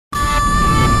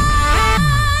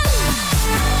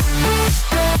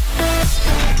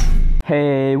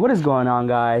Hey, what is going on,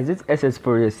 guys? It's SS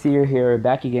for the Seer here,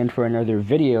 back again for another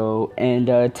video. And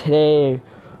today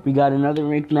we got another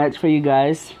ranked match for you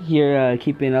guys here,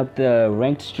 keeping up the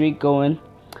ranked streak going,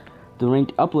 the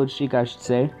ranked upload streak, I should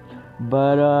say.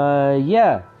 But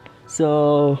yeah,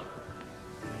 so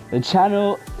the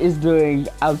channel is doing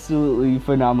absolutely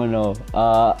phenomenal.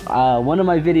 One of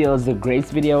my videos, the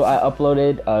Grace video I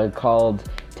uploaded,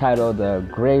 titled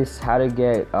Grace, how to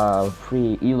get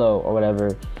free ELO or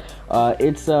whatever.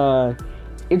 It's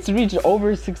reached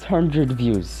over 600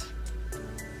 views.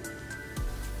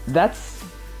 That's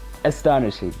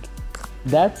astonishing.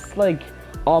 That's like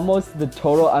almost the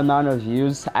total amount of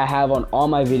views I have on all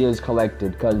my videos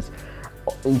collected, because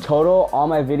in total all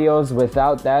my videos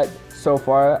without that so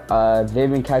far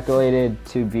they've been calculated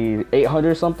to be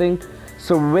 800 something.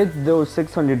 So with those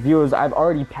 600 views, I've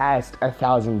already passed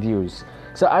 1,000 views.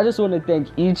 So I just want to thank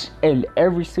each and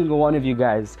every single one of you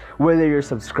guys, whether you're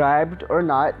subscribed or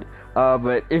not.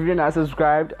 But if you're not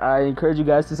subscribed, I encourage you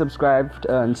guys to subscribe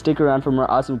and stick around for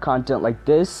more awesome content like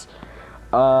this.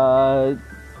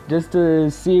 Just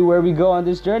to see where we go on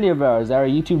this journey of ours, our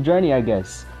YouTube journey, I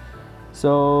guess.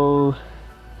 So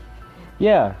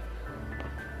yeah,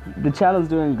 the channel's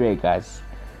doing great, guys.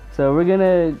 So we're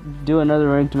gonna do another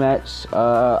ranked match.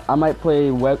 I might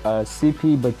play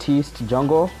CP Baptiste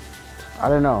jungle. I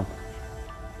don't know,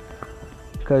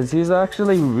 because he's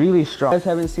actually really strong. If you guys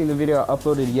haven't seen the video I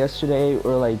uploaded yesterday,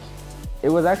 or like, it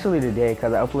was actually today,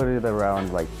 because I uploaded it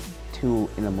around like 2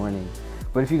 in the morning.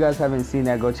 But if you guys haven't seen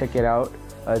that, go check it out.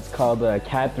 It's called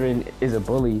Catherine is a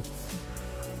Bully.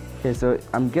 Okay, so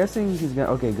I'm guessing he's gonna,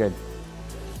 okay, good.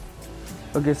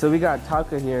 Okay, so we got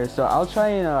Taka here, so I'll try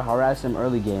and harass him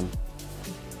early game.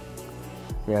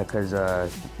 Yeah, because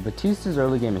Baptiste's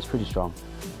early game is pretty strong.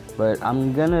 But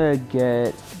I'm gonna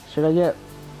get, should I get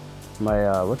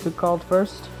my, what's it called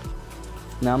first?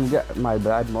 Now I'm get my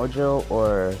Bad Mojo,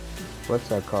 or what's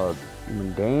that called?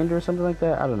 Mundane or something like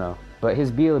that? I don't know. But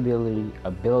his B ability,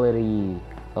 blah,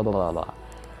 blah, blah, blah.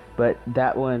 But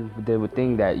that one, the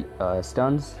thing that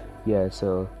stuns, yeah,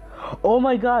 so. Oh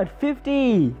my god,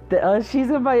 50! She's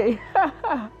in my,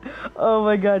 oh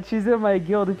my god, she's in my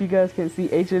guild. If you guys can see,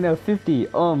 HNF 50,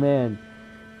 oh man.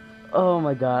 Oh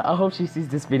my god, I hope she sees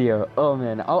this video. Oh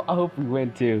man, I hope we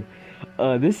win too.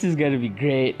 This is gonna be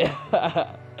great.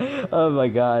 Oh my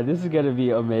god, this is gonna be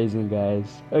amazing, guys.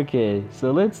 Okay,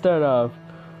 so let's start off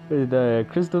with the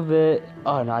crystal bit.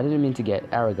 Oh no, I didn't mean to get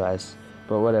arrow, guys.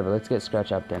 But whatever, let's get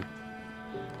scratch up then.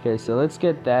 Okay, so let's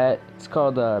get that. It's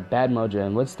called Bad Mojo,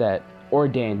 and what's that?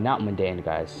 Ordained, not mundane,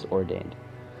 guys. Ordained.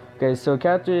 Okay, so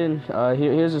Catherine,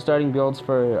 here's the starting builds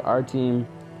for our team.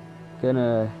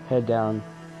 Gonna head down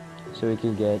so we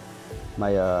can get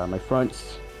my my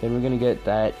fronts. Then we're gonna get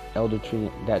that elder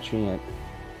tree, that treant,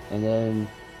 and then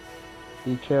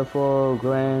be careful,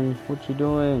 Glenn. What you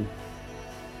doing?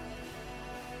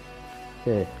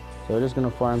 Okay, so we're just gonna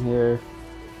farm here.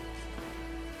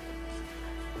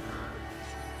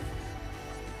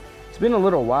 It's been a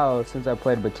little while since I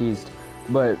played Baptiste,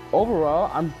 but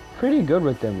overall I'm pretty good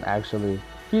with him actually.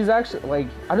 He's actually, like,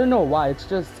 I don't know why, it's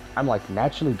just I'm like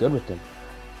naturally good with him.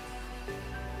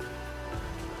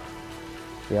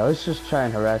 Yeah, let's just try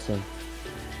and harass him.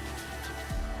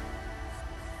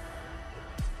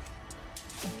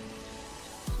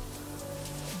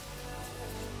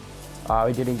 Oh,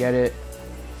 we didn't get it.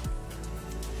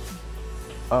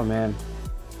 Oh man.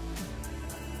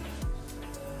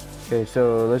 Okay,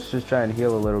 so let's just try and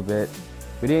heal a little bit.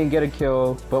 We didn't get a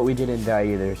kill, but we didn't die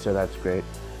either, so that's great.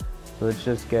 So let's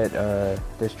just get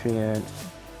this treant.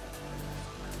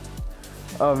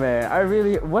 Oh man,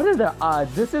 what are the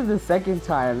odds? This is the second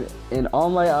time in all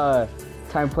my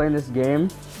time playing this game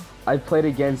I played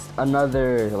against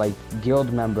another like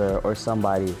guild member or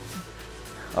somebody.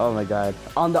 Oh my god,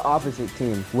 on the opposite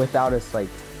team without us, like,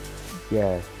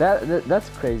 yeah, that's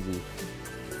crazy.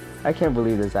 I can't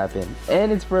believe this happened,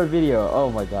 and it's for a video.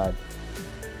 Oh my god.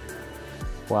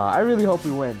 Wow, I really hope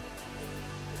we win.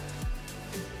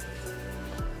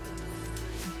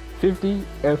 50,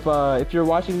 if you're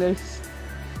watching this,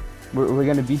 we're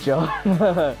gonna beat y'all.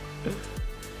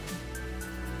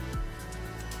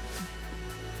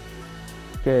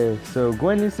 Okay, so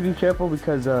Gwen needs to be careful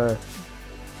because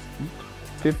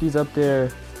 50's up there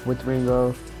with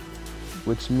Ringo,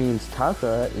 which means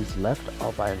Taka is left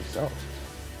all by himself.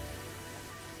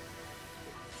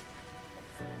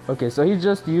 Okay, so he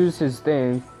just used his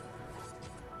thing.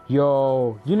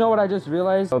 Yo, you know what I just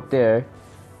realized? Up there,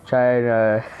 try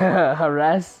and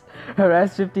harass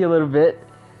 50 a little bit.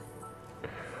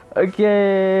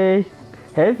 Okay,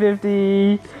 hey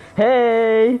 50,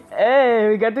 Hey, hey,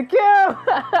 we got the kill.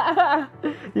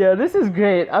 Yeah, this is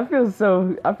great. I feel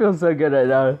so good right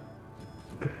now.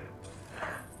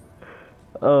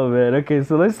 Oh man, okay,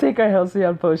 so let's take our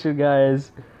Halcyon potion,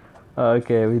 guys.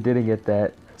 Okay, we didn't get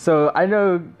that. So I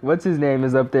know what's his name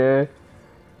is up there.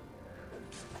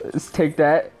 Let's take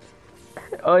that.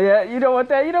 Oh yeah, you don't want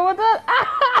that, you don't want that.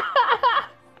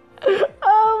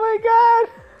 Oh my god.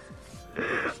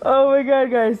 Oh my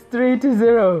god, guys,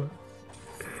 3-0.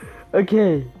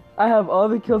 Okay, I have all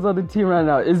the kills on the team right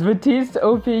now. Is Baptiste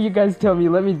OP? You guys tell me.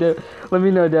 Let me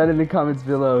know down in the comments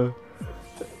below.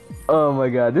 Oh my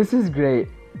god, this is great.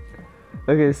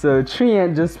 Okay, so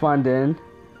Treant just spawned in.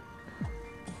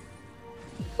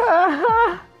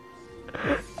 Oh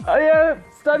yeah,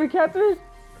 started Catherine.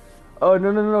 Oh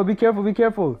no, be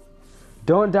careful.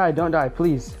 Don't die,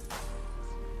 please.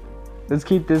 Let's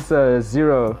keep this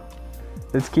 0.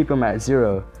 Let's keep him at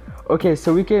 0. Okay,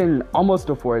 so we can almost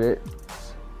afford it.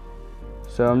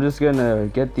 So I'm just gonna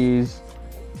get these.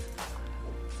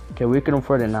 Okay, we can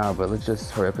afford it now, but let's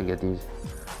just hurry up and get these.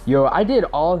 Yo, I did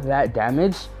all that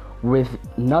damage with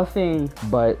nothing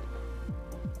but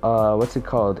what's it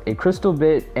called? A crystal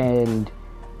bit and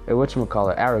a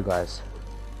whatchamacallit, hourglass.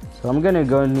 So I'm gonna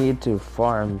go need to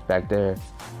farm back there.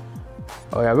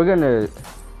 Oh yeah, we're gonna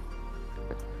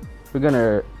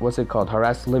what's it called?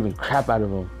 Harass the living crap out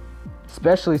of them.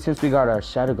 Especially since we got our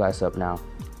shadow glass up now.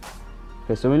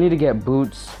 Okay, so we need to get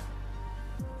boots.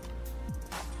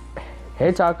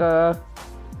 Hey Taka.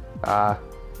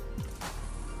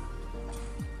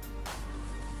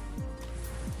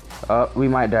 Oh, we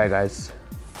might die, guys.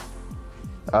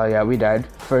 Oh yeah, we died.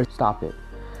 First, stop it.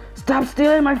 Stop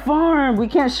stealing my farm! We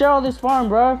can't share all this farm,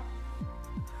 bro.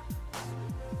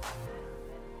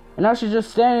 And now she's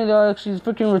just standing there like she's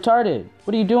freaking retarded.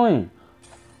 What are you doing?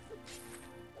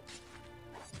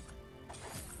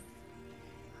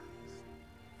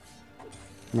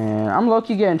 Man, I'm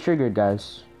low-key getting triggered,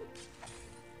 guys.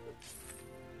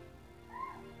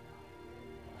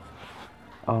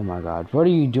 Oh my god. What are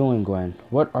you doing, Gwen?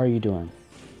 What are you doing?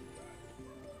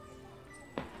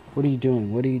 What are you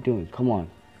doing? What are you doing? Come on.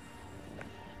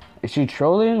 Is she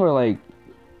trolling or like...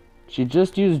 She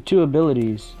just used 2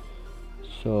 abilities.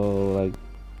 So like...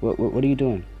 What are you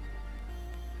doing?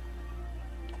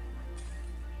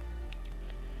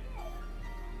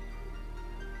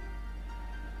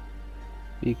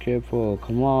 Be careful.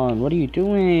 Come on. What are you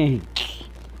doing?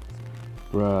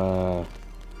 Bruh.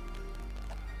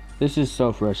 This is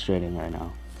so frustrating right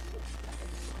now.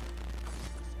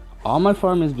 All my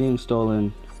farm is being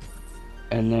stolen.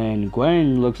 And then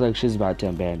Gwen looks like she's about to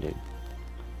abandon.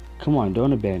 Come on,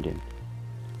 don't abandon.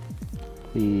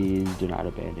 Please do not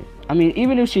abandon. I mean,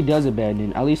 even if she does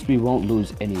abandon, at least we won't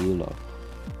lose any EULA.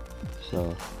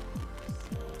 So...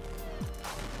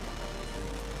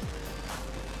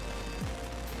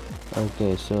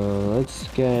 Okay, so let's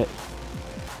get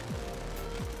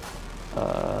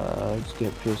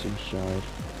piercing shard.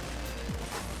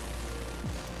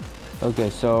 Okay,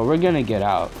 so we're gonna get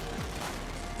out.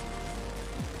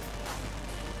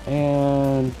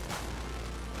 And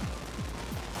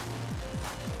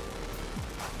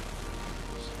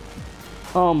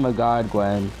oh my god,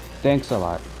 Gwen. Thanks a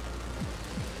lot.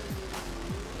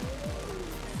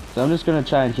 So I'm just gonna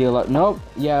try and heal up. Nope.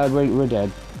 Yeah, we're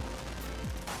dead.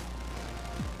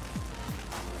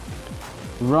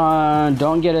 Run!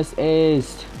 Don't get us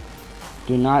aced.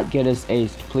 Do not get us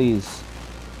aced, please.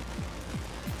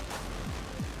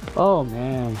 Oh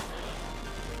man.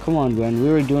 Come on, Gwen. We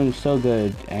were doing so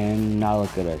good, and now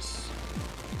look at us.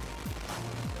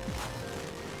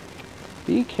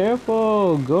 Be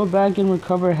careful. Go back and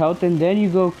recover health, and then you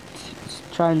go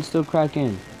try and still crack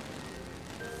in.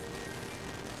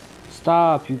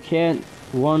 Stop. You can't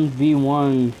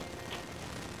 1v1.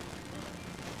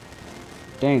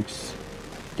 Thanks.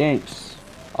 Thanks.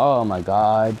 Oh my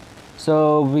god.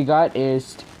 So we got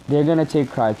aced. They're gonna take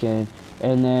Kraken,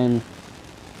 and then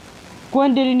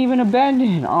Gwen didn't even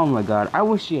abandon. Oh my god. I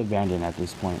wish she abandoned at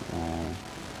this point, man.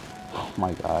 Oh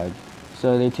my god.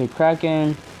 So they take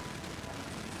Kraken.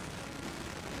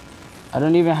 I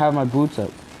don't even have my boots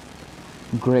up.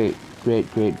 Great.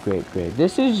 Great, great, great, great.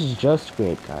 This is just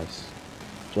great, guys.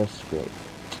 Just great.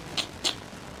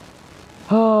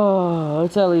 Oh,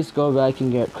 let's at least go back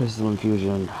and get Crystal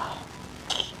Infusion.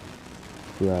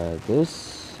 Yeah,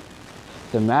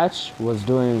 the match was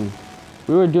doing,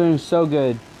 we were doing so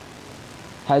good.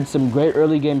 Had some great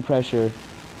early game pressure.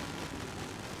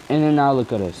 And then now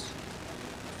look at us.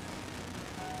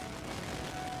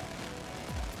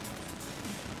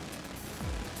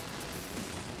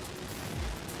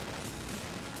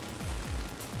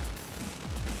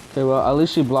 Okay, well, at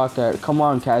least she blocked that. Come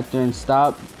on, Catherine.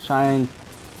 Stop trying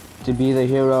to be the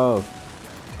hero.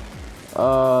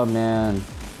 Oh, man.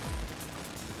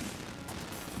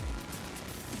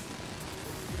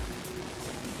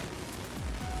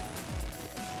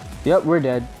 Yep, we're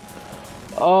dead.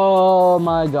 Oh,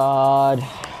 my God.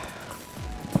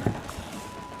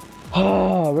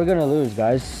 Oh, we're gonna lose,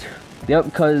 guys. Yep,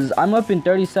 because I'm up in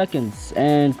 30 seconds,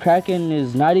 and Kraken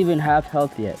is not even half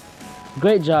health yet.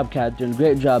 Great job, Catherine.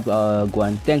 Great job,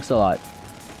 Gwen. Thanks a lot.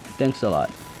 Thanks a lot.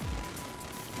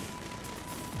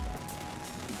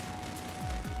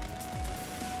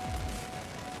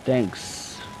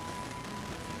 Thanks.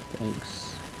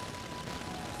 Thanks.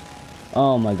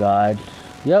 Oh my God.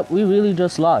 Yep, we really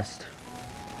just lost.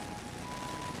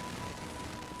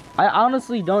 I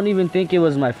honestly don't even think it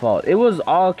was my fault. It was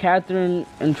all Catherine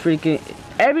and freaking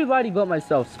everybody but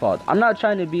myself's fault. I'm not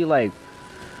trying to be like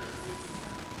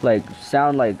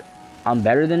sound like I'm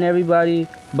better than everybody,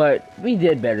 but we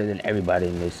did better than everybody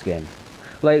in this game.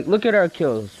 Like, look at our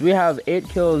kills. We have 8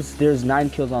 kills. There's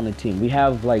 9 kills on the team. We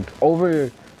have like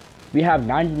we have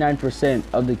 99%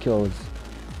 of the kills.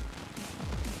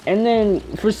 And then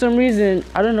for some reason,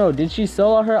 I don't know, did she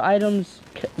sell all her items,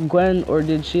 Gwen, or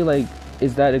did she like,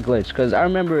 is that a glitch? Because I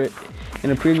remember it in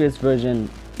a previous version,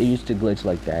 it used to glitch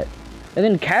like that. And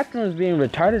then Catherine was being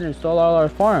retarded and stole all our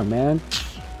farm, man.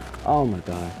 Oh my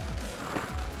God.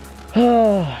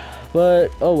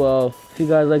 But oh well. If you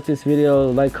guys like this video,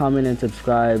 like, comment, and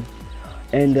subscribe.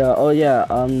 And oh yeah,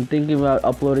 I'm thinking about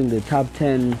uploading the top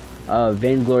 10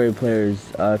 Vainglory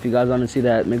players. If you guys want to see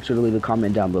that, make sure to leave a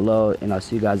comment down below, and I'll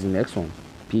see you guys in the next one.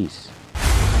 Peace.